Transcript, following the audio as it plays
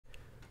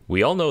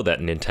We all know that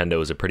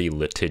Nintendo is a pretty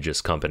litigious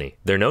company.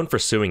 They're known for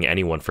suing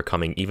anyone for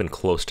coming even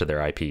close to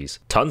their IPs.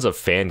 Tons of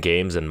fan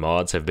games and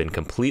mods have been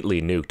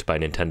completely nuked by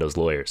Nintendo's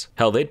lawyers.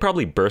 Hell, they'd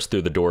probably burst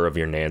through the door of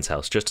your nan's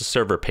house just to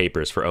serve her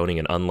papers for owning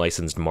an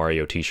unlicensed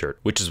Mario t-shirt,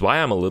 which is why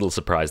I'm a little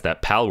surprised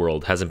that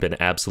Palworld hasn't been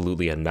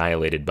absolutely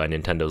annihilated by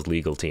Nintendo's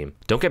legal team.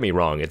 Don't get me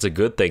wrong, it's a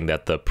good thing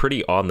that the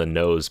pretty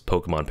on-the-nose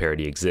Pokemon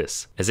parody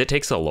exists, as it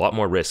takes a lot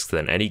more risks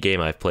than any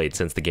game I've played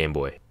since the Game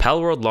Boy.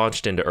 Palworld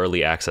launched into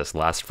early access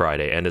last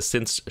Friday and has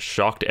since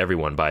shocked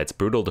everyone by its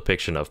brutal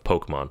depiction of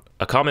Pokemon.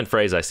 A common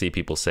phrase I see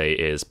people say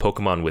is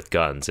Pokemon with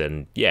guns,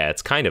 and yeah,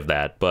 it's kind of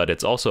that, but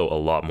it's also a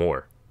lot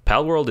more.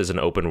 Palworld is an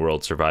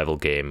open-world survival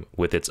game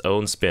with its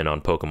own spin on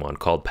Pokemon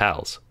called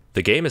Pals.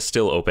 The game is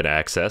still open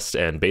access,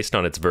 and based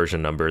on its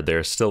version number,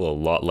 there's still a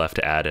lot left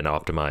to add and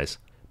optimize.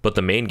 But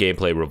the main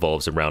gameplay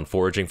revolves around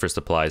foraging for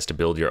supplies to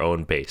build your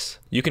own base.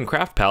 You can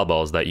craft pal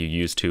balls that you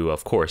use to,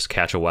 of course,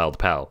 catch a wild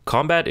pal.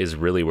 Combat is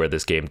really where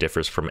this game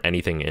differs from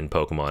anything in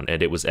Pokemon,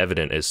 and it was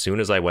evident as soon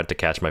as I went to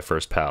catch my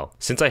first pal.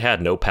 Since I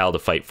had no pal to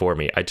fight for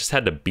me, I just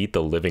had to beat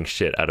the living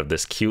shit out of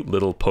this cute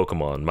little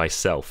Pokemon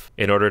myself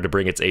in order to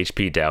bring its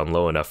HP down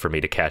low enough for me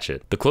to catch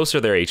it. The closer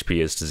their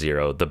HP is to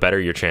 0, the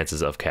better your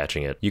chances of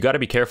catching it. You gotta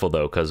be careful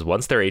though, cause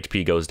once their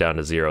HP goes down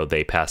to 0,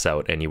 they pass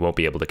out and you won't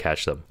be able to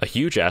catch them. A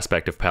huge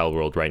aspect of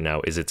Palworld right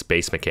now is its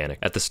base mechanic.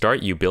 At the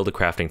start, you build a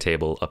crafting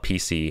table, a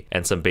PC,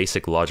 and some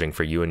basic lodging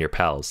for you and your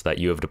pals that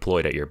you have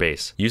deployed at your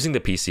base. Using the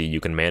PC, you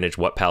can manage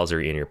what pals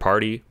are in your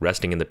party,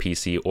 resting in the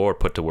PC, or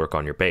put to work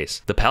on your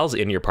base. The pals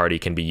in your party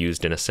can be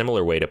used in a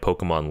similar way to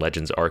Pokemon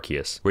Legends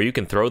Arceus, where you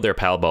can throw their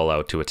pal ball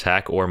out to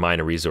attack or mine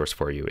a resource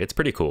for you. It's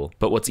pretty cool.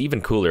 But what's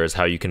even cooler is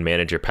how you can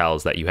manage your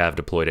pals that you have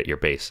deployed at your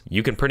base.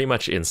 You can pretty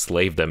much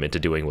enslave them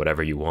into doing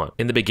whatever you want.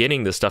 In the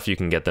beginning, the stuff you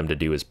can get them to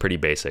do is pretty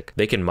basic.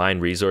 They can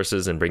mine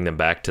resources and bring them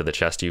back to the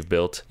chest you've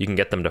built. You can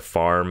get them to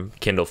farm,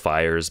 kindle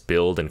fires,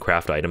 build and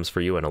craft items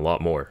for you, and a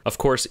lot more. Of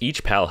course,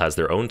 each pal has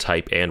their own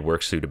type and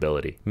work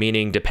suitability,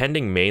 meaning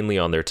depending mainly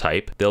on their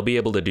type, they'll be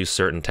able to do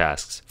certain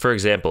tasks. For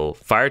example,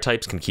 fire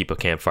types can keep a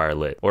campfire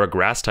lit, or a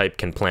grass type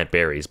can plant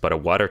berries, but a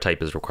water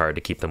type is required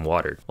to keep them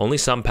watered. Only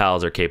some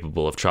pals are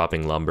capable of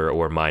chopping lumber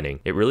or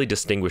mining. It really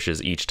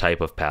distinguishes each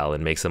type of pal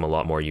and makes them a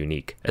lot more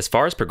unique. As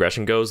far as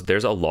progression goes,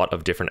 there's a lot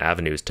of different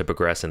avenues to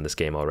progress in this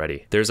game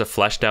already. There's a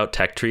fleshed out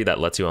tech tree that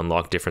lets you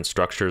unlock different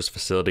structures,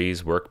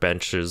 facilities,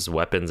 workbenches,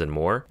 weapons, and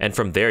more. And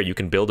from there, you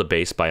can build a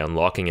base by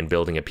unlocking and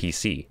building a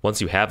PC.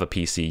 Once you have a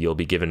PC, you'll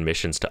be given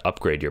missions to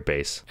upgrade your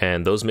base.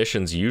 And those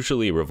missions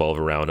usually revolve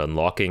around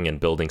unlocking and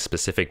building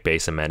specific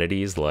base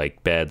amenities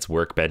like beds,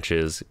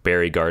 workbenches,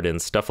 berry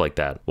gardens, stuff like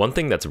that. One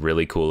thing that's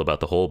really cool about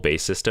the whole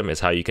base system is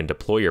how you can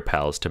deploy your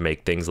pals to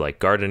make things like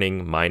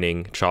gardening,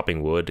 mining,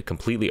 chopping wood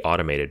completely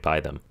automated by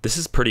them. This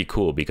is pretty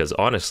cool because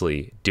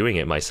honestly, doing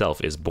it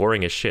myself is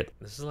boring as shit.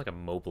 This is like a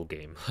mobile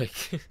game.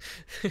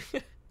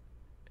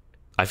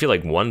 I feel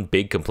like one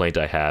big complaint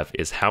I have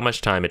is how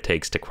much time it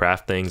takes to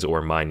craft things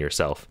or mine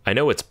yourself. I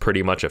know it's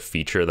pretty much a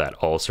feature that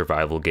all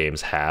survival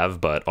games have,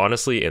 but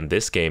honestly in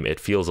this game it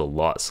feels a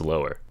lot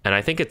slower. And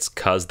I think it's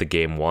cause the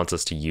game wants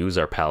us to use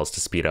our pals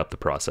to speed up the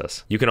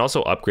process. You can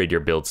also upgrade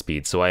your build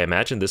speed, so I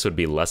imagine this would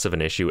be less of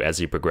an issue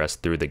as you progress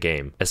through the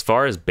game. As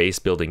far as base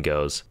building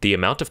goes, the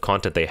amount of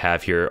content they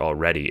have here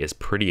already is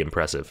pretty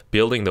impressive.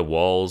 Building the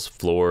walls,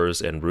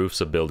 floors, and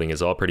roofs of building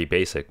is all pretty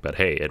basic, but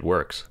hey, it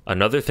works.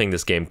 Another thing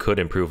this game could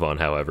improve on,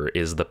 however,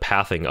 is the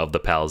pathing of the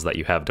pals that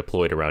you have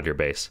deployed around your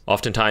base.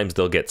 Oftentimes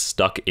they'll get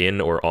stuck in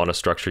or on a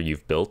structure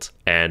you've built,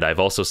 and I've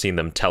also seen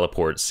them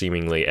teleport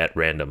seemingly at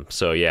random,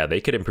 so yeah,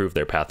 they could improve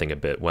their pathing a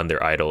bit when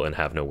they're idle and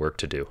have no work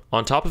to do.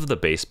 On top of the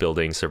base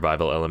building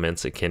survival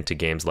elements akin to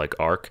games like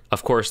Ark,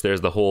 of course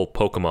there's the whole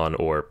Pokemon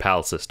or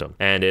pal system,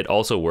 and it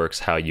also works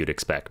how you'd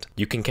expect.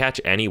 You can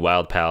catch any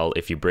wild pal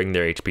if you bring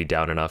their HP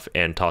down enough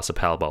and toss a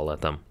pal ball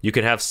at them. You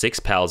can have 6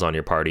 pals on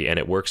your party and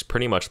it works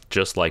pretty much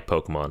just like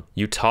Pokemon.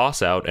 You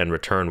toss out and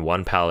return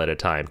one pal at a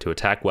time to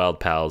attack wild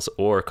pals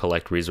or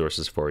collect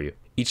resources for you.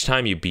 Each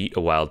time you beat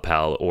a wild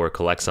pal or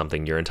collect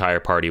something, your entire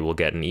party will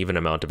get an even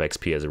amount of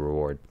XP as a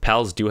reward.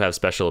 Pals do have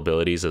special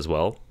abilities as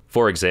well.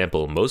 For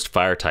example, most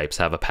fire types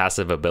have a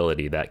passive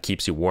ability that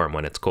keeps you warm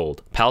when it's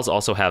cold. Pals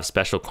also have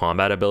special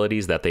combat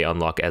abilities that they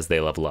unlock as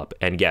they level up,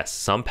 and yes,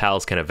 some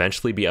pals can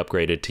eventually be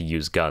upgraded to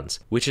use guns,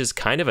 which is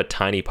kind of a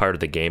tiny part of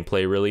the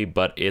gameplay really,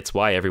 but it's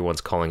why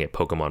everyone's calling it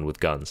Pokemon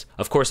with guns.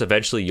 Of course,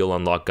 eventually you'll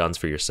unlock guns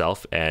for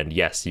yourself, and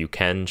yes, you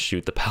can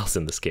shoot the pals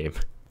in this game.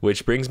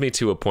 Which brings me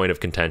to a point of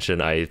contention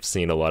I've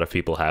seen a lot of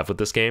people have with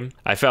this game.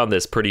 I found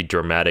this pretty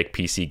dramatic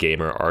PC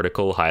Gamer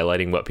article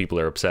highlighting what people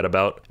are upset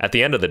about. At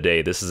the end of the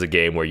day, this is a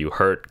game where you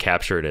hurt,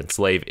 capture, and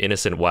enslave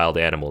innocent wild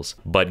animals.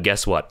 But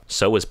guess what?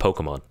 So is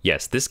Pokemon.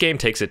 Yes, this game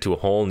takes it to a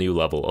whole new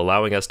level,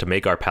 allowing us to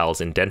make our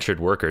pals indentured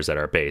workers at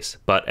our base.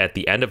 But at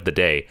the end of the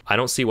day, I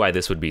don't see why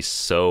this would be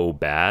so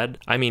bad.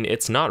 I mean,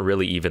 it's not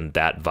really even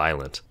that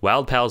violent.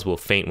 Wild pals will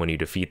faint when you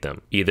defeat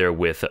them, either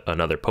with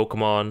another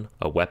Pokemon,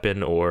 a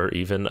weapon, or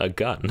even a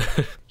gun.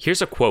 fun.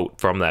 Here's a quote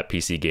from that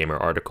PC Gamer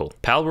article.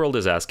 Palworld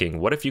is asking,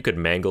 what if you could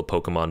mangle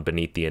Pokemon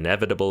beneath the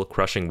inevitable,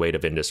 crushing weight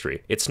of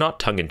industry? It's not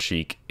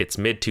tongue-in-cheek, it's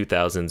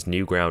mid-2000s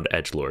Newground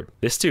edgelord.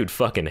 This dude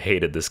fucking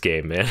hated this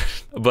game, man.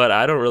 But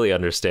I don't really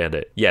understand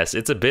it. Yes,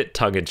 it's a bit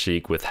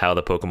tongue-in-cheek with how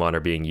the Pokemon are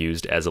being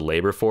used as a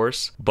labor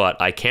force, but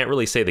I can't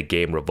really say the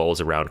game revolves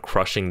around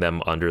crushing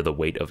them under the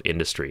weight of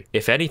industry.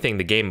 If anything,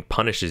 the game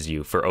punishes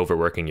you for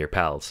overworking your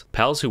pals.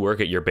 Pals who work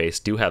at your base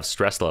do have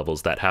stress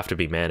levels that have to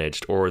be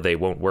managed, or they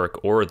won't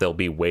work, or they'll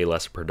be way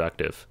less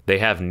productive. They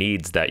have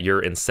needs that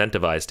you're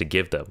incentivized to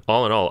give them.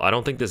 All in all, I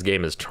don't think this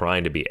game is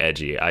trying to be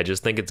edgy. I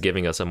just think it's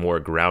giving us a more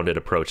grounded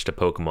approach to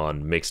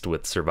Pokemon mixed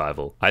with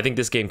survival. I think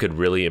this game could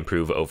really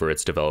improve over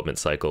its development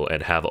cycle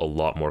and have a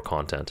lot more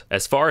content.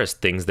 As far as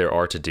things there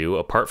are to do,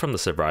 apart from the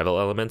survival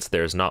elements,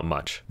 there's not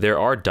much. There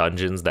are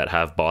dungeons that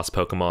have boss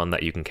Pokemon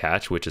that you can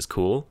catch, which is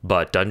cool,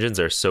 but dungeons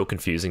are so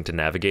confusing to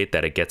navigate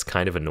that it gets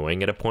kind of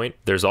annoying at a point.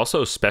 There's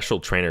also special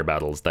trainer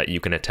battles that you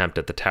can attempt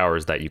at the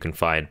towers that you can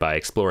find by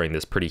exploring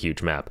this pretty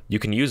huge map. You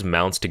can use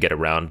mounts to get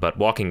around, but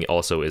walking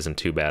also isn't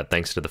too bad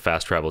thanks to the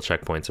fast travel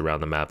checkpoints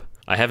around the map.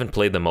 I haven't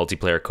played the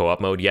multiplayer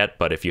co-op mode yet,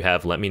 but if you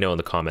have, let me know in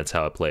the comments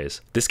how it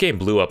plays. This game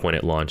blew up when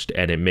it launched,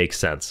 and it makes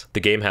sense. The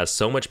game has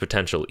so much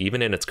potential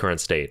even in its current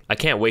state. I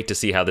can't wait to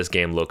see how this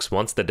game looks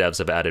once the devs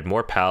have added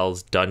more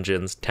pals,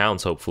 dungeons,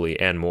 towns hopefully,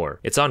 and more.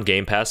 It's on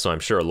Gamepass, so I'm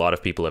sure a lot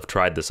of people have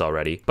tried this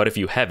already, but if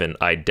you haven't,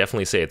 I'd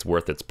definitely say it's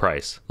worth its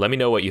price. Let me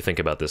know what you think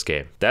about this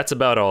game. That's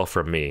about all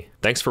from me.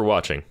 Thanks for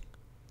watching.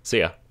 See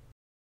ya.